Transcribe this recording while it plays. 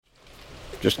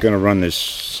Just going to run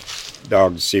this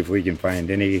dog to see if we can find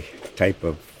any type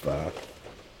of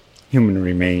human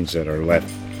remains that are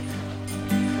left.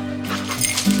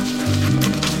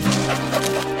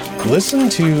 Listen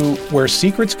to Where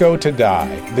Secrets Go to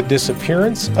Die, The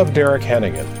Disappearance of Derek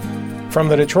Hennigan. From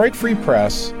the Detroit Free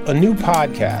Press, a new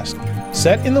podcast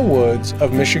set in the woods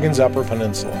of Michigan's Upper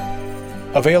Peninsula.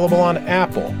 Available on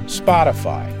Apple,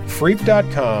 Spotify,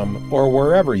 Freep.com, or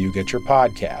wherever you get your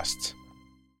podcasts.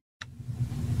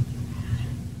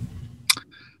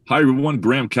 Hi, everyone.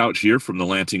 Graham Couch here from the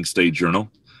Lansing State Journal,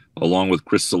 along with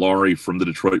Chris Solari from the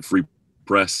Detroit Free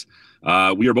Press.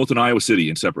 We are both in Iowa City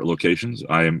in separate locations.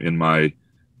 I am in my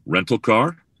rental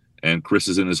car, and Chris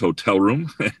is in his hotel room.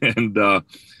 And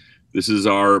this is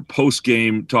our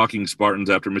post-game Talking Spartans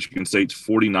after Michigan State's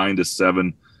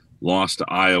 49-7 loss to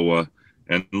Iowa.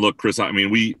 And look, Chris, I mean,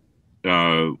 we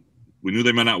knew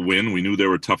they might not win. We knew there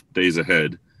were tough days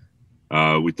ahead.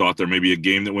 We thought there may be a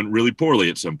game that went really poorly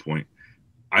at some point.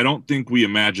 I don't think we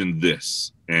imagined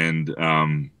this. And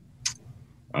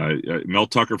Mel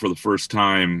Tucker, for the first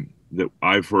time that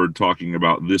I've heard talking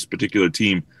about this particular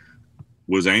team,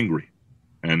 was angry.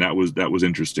 And that was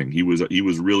interesting. He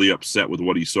was really upset with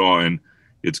what he saw, and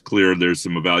it's clear there's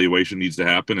some evaluation needs to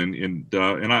happen. And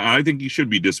I think he should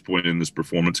be disappointed in this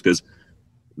performance because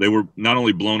they were not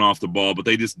only blown off the ball, but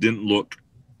they just didn't look.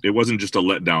 It wasn't just a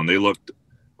letdown. They looked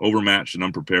overmatched and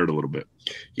unprepared a little bit.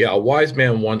 Yeah, a wise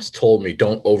man once told me,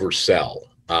 "Don't oversell.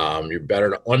 You're better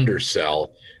to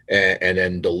undersell and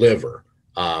then deliver."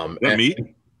 Me?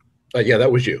 Yeah,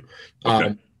 that was you.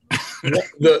 Okay.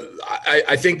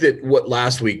 I think that what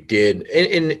last week did,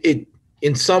 and it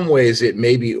in some ways it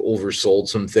maybe oversold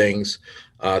some things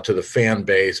to the fan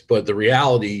base, but the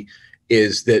reality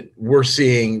is that we're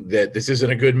seeing that this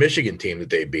isn't a good Michigan team that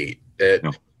they beat.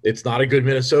 No. It's not a good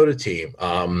Minnesota team.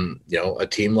 A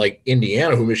team like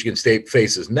Indiana, who Michigan State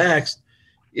faces next,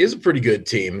 is a pretty good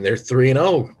team. They're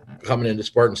 3-0 coming into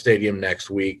Spartan Stadium next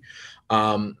week.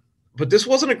 But this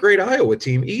wasn't a great Iowa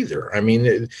team either. I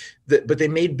mean, but they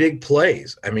made big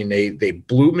plays. I mean, they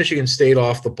blew Michigan State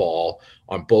off the ball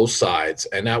on both sides,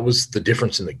 and that was the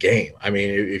difference in the game. I mean,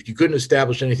 if you couldn't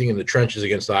establish anything in the trenches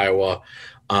against Iowa,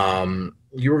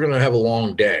 you were going to have a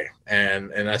long day.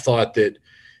 And I thought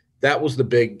that was the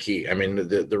big key. I mean,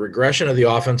 the regression of the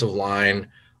offensive line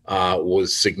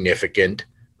was significant.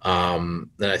 And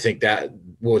I think that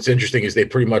what's interesting is they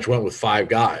pretty much went with 5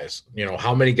 guys. You know,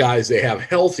 how many guys they have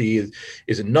healthy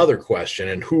is another question,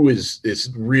 and who is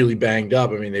really banged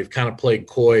up. I mean, they've kind of played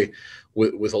coy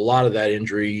with a lot of that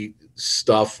injury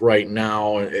stuff right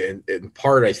now, and in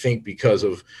part, I think, because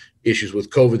of issues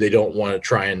with COVID, they don't want to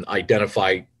try and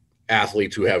identify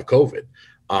athletes who have COVID.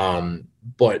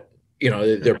 But, you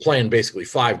know, they're playing basically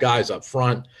 5 guys up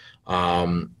front.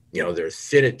 They're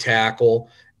thin at tackle,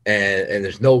 and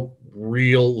there's no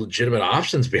real legitimate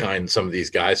options behind some of these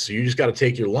guys. So you just got to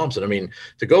take your lumps. And I mean,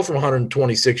 to go from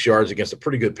 126 yards against a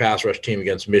pretty good pass rush team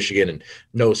against Michigan and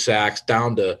no sacks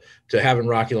down to having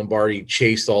Rocky Lombardi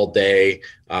chased all day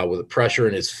with a pressure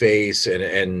in his face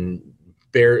and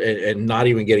not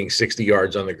even getting 60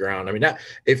 yards on the ground. I mean,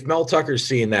 if Mel Tucker's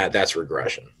seeing that, that's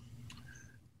regression.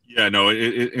 Yeah, no.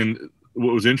 And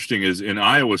what was interesting is in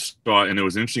Iowa, and it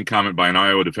was an interesting comment by an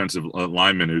Iowa defensive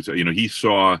lineman who said, he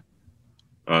saw.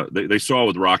 They saw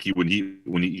with Rocky when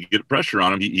you get pressure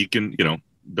on him, he can,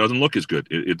 doesn't look as good.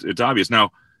 It's obvious.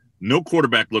 Now, no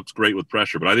quarterback looks great with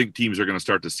pressure, but I think teams are going to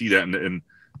start to see that, and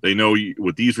they know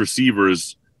with these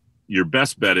receivers, your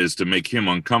best bet is to make him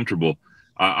uncomfortable.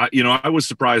 I was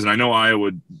surprised, and I know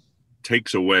Iowa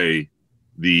takes away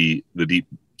the deep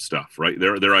stuff, right?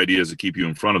 Their idea is to keep you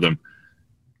in front of them.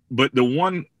 But the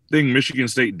one thing Michigan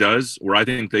State does where I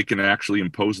think they can actually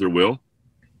impose their will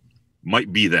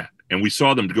might be that. And we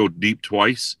saw them go deep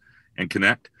twice and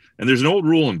connect. And there's an old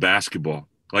rule in basketball.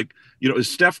 Like, if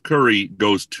Steph Curry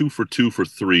goes 2 for 2 for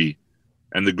 3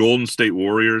 and the Golden State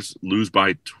Warriors lose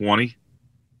by 20,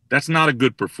 that's not a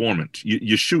good performance.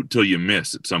 You shoot till you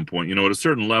miss at some point. At a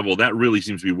certain level, that really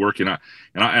seems to be working out.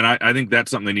 And I think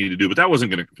that's something they need to do. But that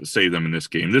wasn't going to save them in this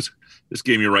game. This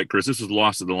game, you're right, Chris, this was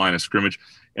lost at the line of scrimmage.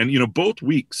 And, both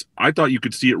weeks, I thought you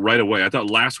could see it right away. I thought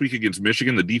last week against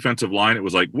Michigan, the defensive line, it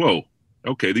was like, whoa.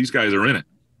 Okay, these guys are in it.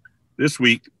 This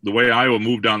week, the way Iowa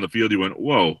moved down the field, you went,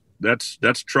 whoa, that's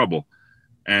trouble.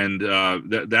 And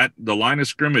the line of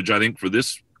scrimmage, I think, for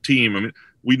this team, I mean,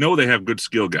 we know they have good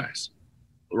skill guys.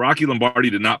 Rocky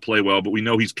Lombardi did not play well, but we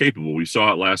know he's capable. We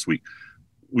saw it last week.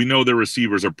 We know their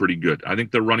receivers are pretty good. I think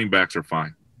their running backs are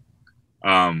fine.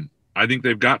 I think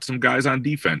they've got some guys on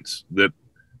defense that,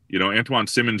 Antoine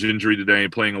Simmons' injury today,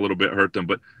 playing a little bit, hurt them.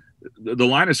 But the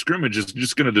line of scrimmage is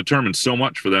just going to determine so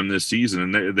much for them this season,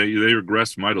 and they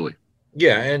regressed mightily.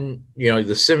 Yeah, and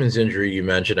the Simmons injury you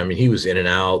mentioned, I mean, he was in and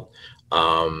out.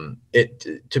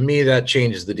 To me, that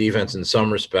changes the defense in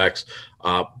some respects.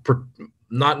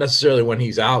 Not necessarily when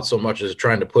he's out so much as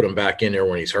trying to put him back in there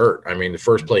when he's hurt. I mean, the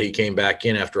first play he came back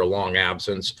in after a long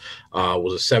absence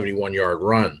was a 71-yard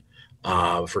run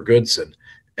for Goodson.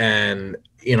 And,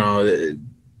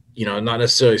 not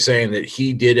necessarily saying that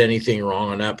he did anything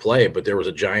wrong on that play, but there was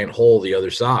a giant hole the other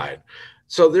side.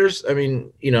 So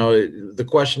the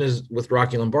question is with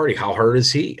Rocky Lombardi, how hurt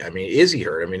is he? I mean, is he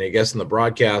hurt? I mean, I guess in the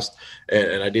broadcast,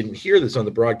 and I didn't hear this on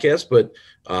the broadcast, but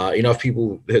enough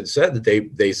people had said that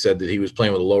they said that he was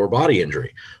playing with a lower body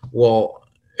injury. Well,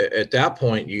 at that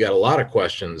point, you got a lot of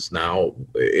questions now.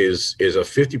 Is a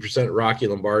 50% Rocky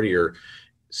Lombardi or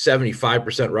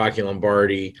 75% Rocky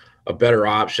Lombardi a better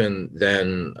option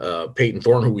than Peyton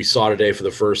Thorne, who we saw today for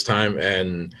the first time,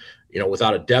 and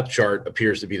without a depth chart,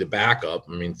 appears to be the backup.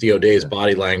 I mean, Theo Day's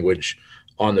body language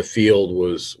on the field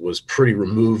was pretty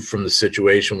removed from the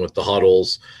situation with the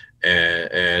huddles,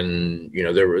 and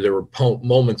there were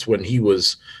moments when he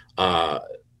was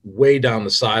way down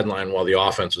the sideline while the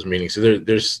offense was meeting. So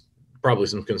there's probably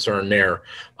some concern there,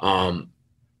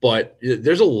 but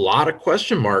there's a lot of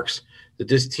question marks that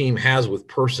this team has with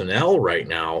personnel right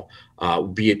now,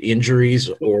 be it injuries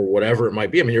or whatever it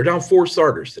might be. I mean, you're down 4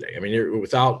 starters today. I mean, you're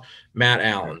without Matt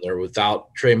Allen. They're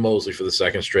without Trey Mosley for the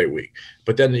second straight week.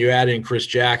 But then you add in Chris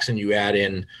Jackson, you add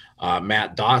in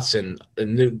Matt Dotson,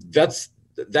 and that's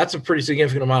a pretty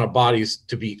significant amount of bodies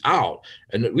to be out.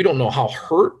 And we don't know how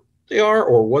hurt they are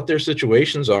or what their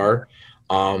situations are.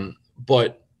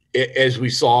 But as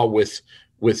we saw with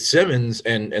Simmons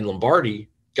and Lombardi,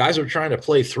 guys are trying to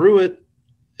play through it.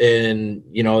 And,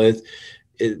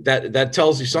 that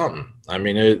tells you something. I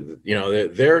mean,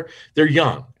 they're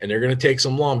young and they're going to take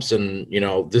some lumps, and,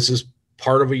 this is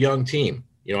part of a young team.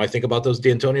 I think about those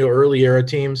D'Antonio early era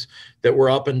teams that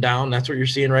were up and down. That's what you're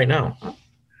seeing right now.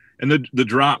 And the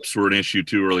drops were an issue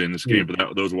too early in this game,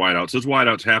 but those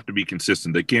wideouts have to be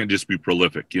consistent. They can't just be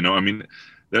prolific. I mean,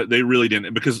 they really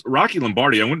didn't, because Rocky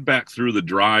Lombardi, I went back through the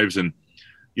drives and,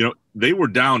 they were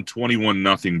down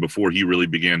 21-0 before he really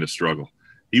began to struggle.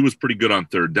 He was pretty good on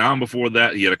third down before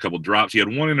that. He had a couple drops. He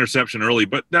had one interception early,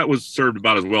 but that was served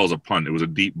about as well as a punt. It was a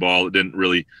deep ball. It didn't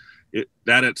really –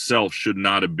 that itself should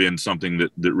not have been something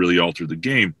that really altered the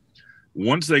game.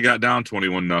 Once they got down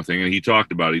 21-0, and he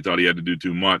talked about it, he thought he had to do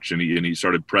too much, and he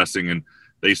started pressing, and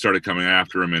they started coming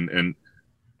after him. And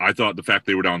I thought the fact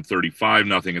they were down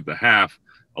 35-0 at the half,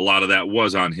 a lot of that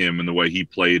was on him and the way he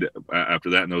played after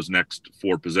that in those next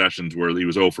 4 possessions where he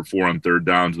was 0 for 4 on third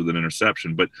downs with an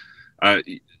interception. But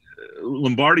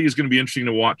Lombardi is going to be interesting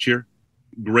to watch here.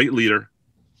 Great leader.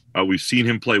 We've seen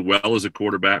him play well as a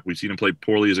quarterback. We've seen him play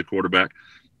poorly as a quarterback.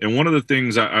 And one of the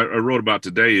things I wrote about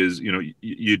today is,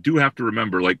 you do have to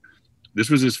remember, like, this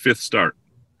was his 5th start.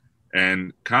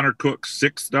 And Connor Cook's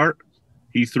 6th start,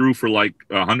 he threw for like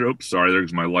 100. Oops, sorry,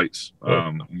 there's my lights.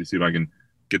 Let me see if I can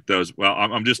get those. Well,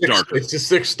 I'm just darker. It's the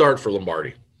 6th start for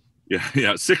Lombardi.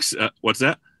 Yeah, 6. What's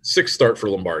that? 6th start for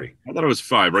Lombardi. I thought it was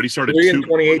 5, right? He started 3 2 in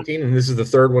 2018, and this is the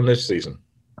 3rd one this season.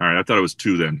 All right, I thought it was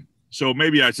 2 then. So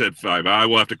maybe I said 5. I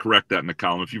will have to correct that in the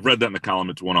column. If you've read that in the column,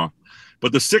 it's 1 off.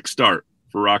 But the 6th start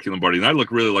for Rocky Lombardi, and I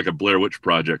look really like a Blair Witch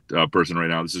Project person right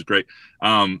now. This is great.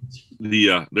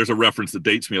 There's a reference that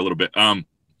dates me a little bit.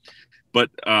 But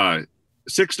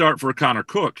 6th start for Connor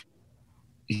Cook.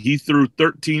 He threw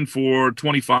 13 for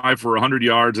 25 for 100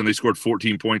 yards, and they scored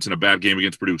 14 points in a bad game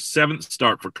against Purdue. 7th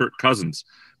start for Kirk Cousins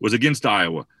was against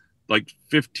Iowa, like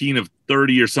 15 of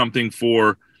 30 or something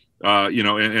for,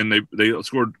 and they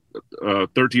scored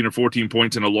 13 or 14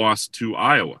 points in a loss to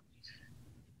Iowa.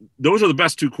 Those are the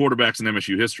best 2 quarterbacks in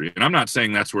MSU history. And I'm not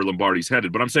saying that's where Lombardi's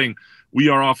headed, but I'm saying we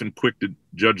are often quick to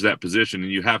judge that position,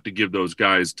 and you have to give those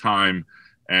guys time.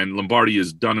 And Lombardi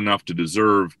has done enough to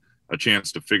deserve a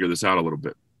chance to figure this out a little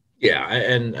bit. Yeah,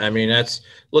 and I mean,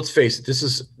 let's face it, this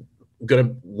was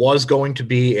going to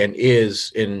be and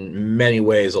is in many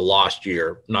ways a lost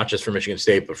year, not just for Michigan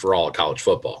State, but for all of college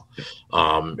football.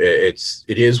 It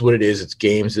is what it is. It's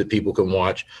games that people can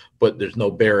watch, but there's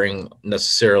no bearing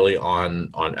necessarily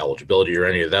on eligibility or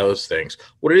any of those things.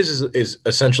 What it is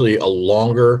essentially a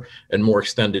longer and more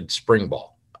extended spring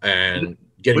ball and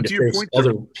getting to face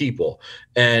other people.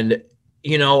 And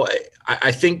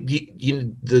I think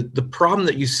the problem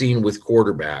that you've seen with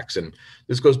quarterbacks, and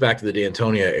this goes back to the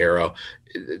D'Antonio era,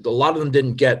 a lot of them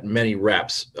didn't get many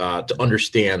reps to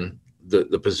understand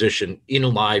the position in a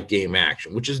live game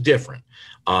action, which is different.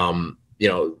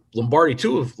 Lombardi,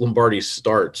 2 of Lombardi's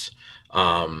starts,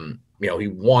 he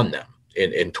won them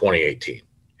in 2018.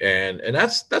 and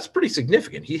that's pretty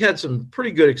significant. He had some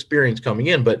pretty good experience coming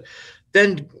in, but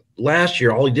then last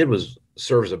year all he did was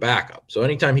serve as a backup. So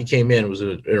anytime he came in, it was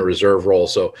in a reserve role.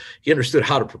 So he understood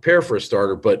how to prepare for a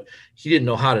starter, but he didn't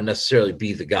know how to necessarily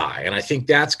be the guy. And I think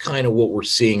that's kind of what we're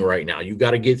seeing right now. You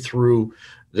got to get through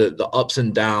the ups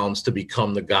and downs to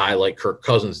become the guy like Kirk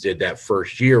Cousins did that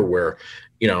first year, where,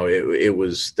 you know, it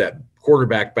was that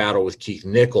quarterback battle with Keith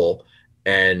Nickel,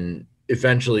 and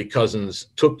eventually Cousins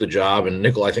took the job, and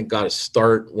Nickel, I think, got a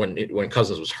start when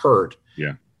Cousins was hurt.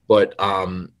 Yeah. But,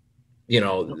 you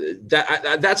know,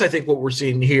 that's, I think, what we're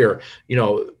seeing here, you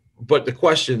know, but the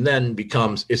question then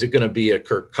becomes, is it going to be a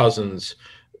Kirk Cousins,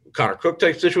 Connor Cook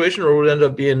type situation, or would it end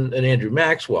up being an Andrew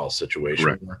Maxwell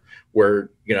situation where,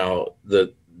 you know,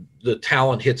 the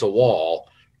talent hits a wall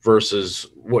versus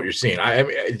what you're seeing? I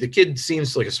mean, the kid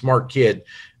seems like a smart kid,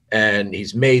 and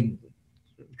he's made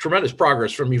tremendous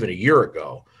progress from even a year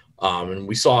ago. And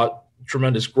we saw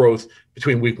tremendous growth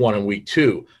between week 1 and week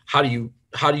 2. How do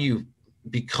you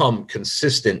become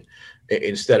consistent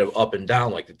instead of up and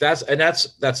down like that?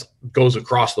 That's goes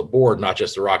across the board, not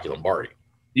just the Rocky Lombardi.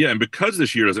 Yeah, and because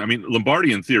this year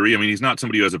Lombardi in theory, I mean, he's not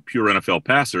somebody who has a pure NFL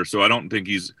passer, so I don't think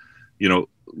he's, you know,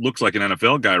 looks like an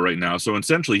NFL guy right now. So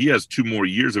essentially he has 2 more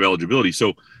years of eligibility.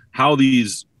 So how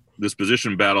this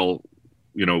position battle,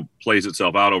 you know, plays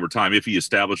itself out over time, if he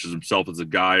establishes himself as a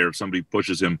guy or if somebody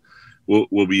pushes him,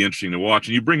 will be interesting to watch.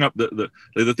 And you bring up the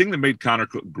thing that made Connor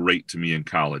Cook great to me in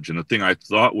college, and the thing I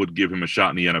thought would give him a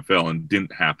shot in the NFL and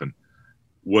didn't happen,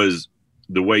 was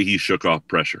the way he shook off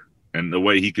pressure and the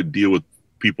way he could deal with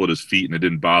people at his feet and it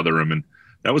didn't bother him. And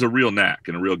that was a real knack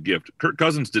and a real gift. Kirk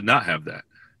Cousins did not have that.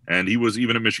 And he was,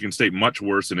 even at Michigan State, much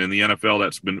worse. And in the NFL,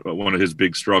 that's been one of his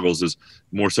big struggles, is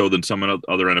more so than some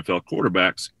other NFL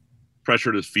quarterbacks. Pressure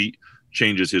at his feet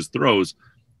changes his throws.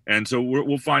 And so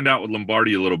we'll find out with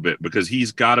Lombardi a little bit, because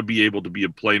he's got to be able to be a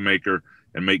playmaker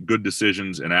and make good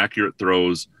decisions and accurate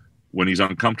throws when he's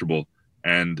uncomfortable.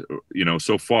 And, you know,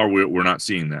 so far we're not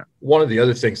seeing that. One of the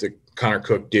other things that Connor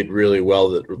Cook did really well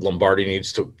that Lombardi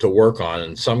needs to work on,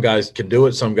 and some guys can do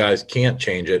it, some guys can't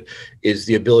change it, is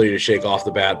the ability to shake off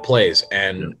the bad plays.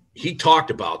 And he talked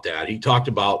about that. He talked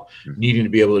about needing to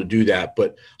be able to do that.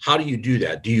 But how do you do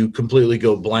that? Do you completely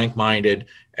go blank-minded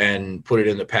and put it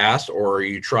in the past, or are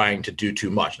you trying to do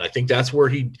too much? And I think that's where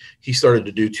he started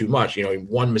to do too much. You know,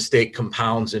 one mistake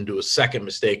compounds into a second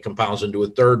mistake, compounds into a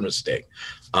third mistake.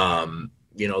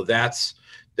 You know, that's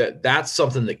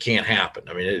something that can't happen.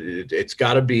 I mean, it's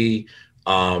got to be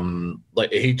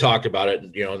like he talked about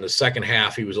it. You know, in the second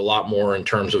half, he was a lot more in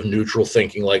terms of neutral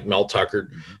thinking, like Mel Tucker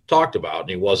talked about, and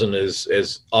he wasn't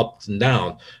as up and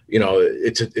down. You know,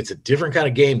 it's a different kind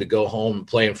of game to go home and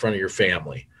play in front of your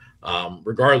family.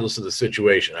 Regardless of the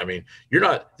situation. I mean, they're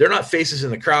not faces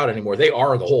in the crowd anymore. They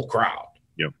are the whole crowd.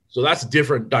 Yep. So that's a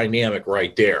different dynamic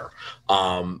right there.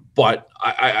 But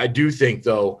I do think,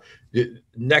 though,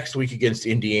 next week against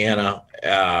Indiana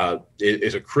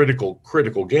is a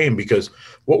critical game, because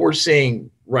what we're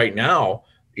seeing right now,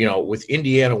 you know, with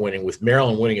Indiana winning, with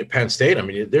Maryland winning at Penn State, I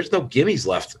mean, there's no gimmies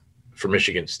left for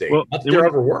Michigan State. Well, not that there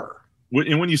ever were.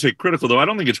 And when you say critical, though, I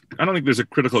don't think there's a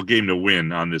critical game to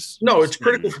win on this. No, it's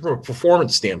critical from a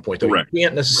performance standpoint, though. Correct. You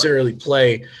can't necessarily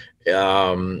play. You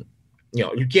know,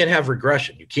 you can't have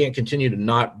regression. You can't continue to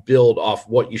not build off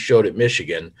what you showed at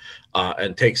Michigan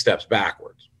and take steps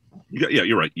backwards. Yeah,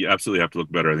 you're right. You absolutely have to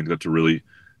look better. I think that's a really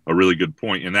good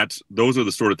point. And those are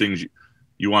the sort of things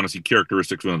you want to see,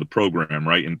 characteristics of the program,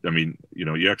 right? And I mean, you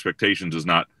know, your expectations is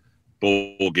not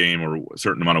bowl game or a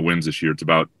certain amount of wins this year. It's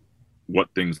about what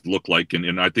things look like,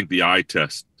 and I think the eye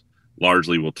test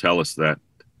largely will tell us that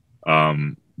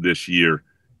this year.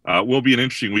 Will be an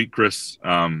interesting week, Chris.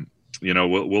 You know,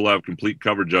 we'll have complete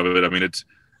coverage of it. I mean,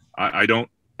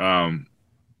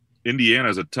 Indiana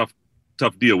is a tough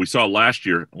deal. We saw last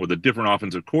year with a different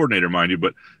offensive coordinator, mind you,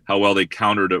 but how well they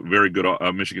countered a very good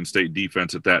Michigan State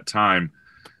defense at that time,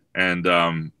 and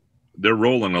they're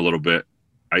rolling a little bit.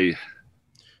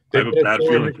 They've been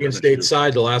a Michigan State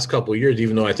side the last couple of years,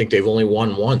 even though I think they've only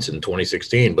won once in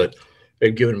 2016. But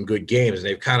they've given them good games, and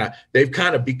they've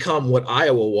kind of become what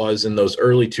Iowa was in those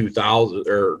early 2000s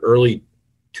or early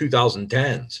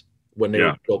 2010s when they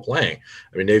were still playing.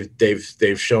 I mean,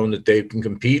 they've shown that they can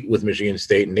compete with Michigan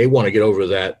State, and they want to get over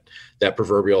that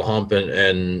proverbial hump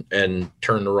and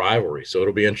turn the rivalry. So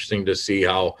it'll be interesting to see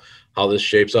how this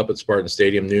shapes up at Spartan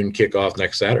Stadium, noon kickoff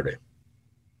next Saturday.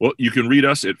 Well, you can read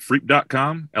us at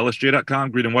freep.com,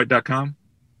 lsj.com, greenandwhite.com.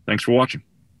 Thanks for watching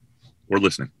or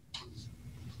listening.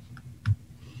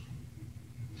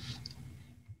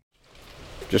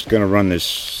 Just going to run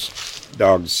this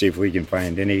dog to see if we can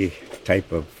find any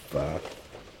type of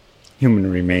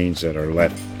human remains that are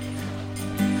left.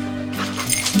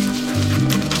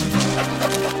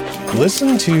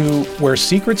 Listen to Where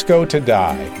Secrets Go to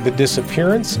Die, The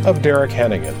Disappearance of Derek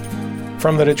Hennigan.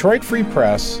 From the Detroit Free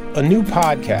Press, a new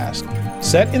podcast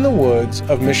set in the woods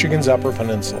of Michigan's Upper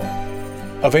Peninsula.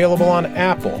 Available on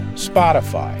Apple,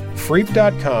 Spotify,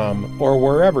 Freep.com, or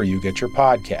wherever you get your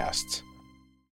podcasts.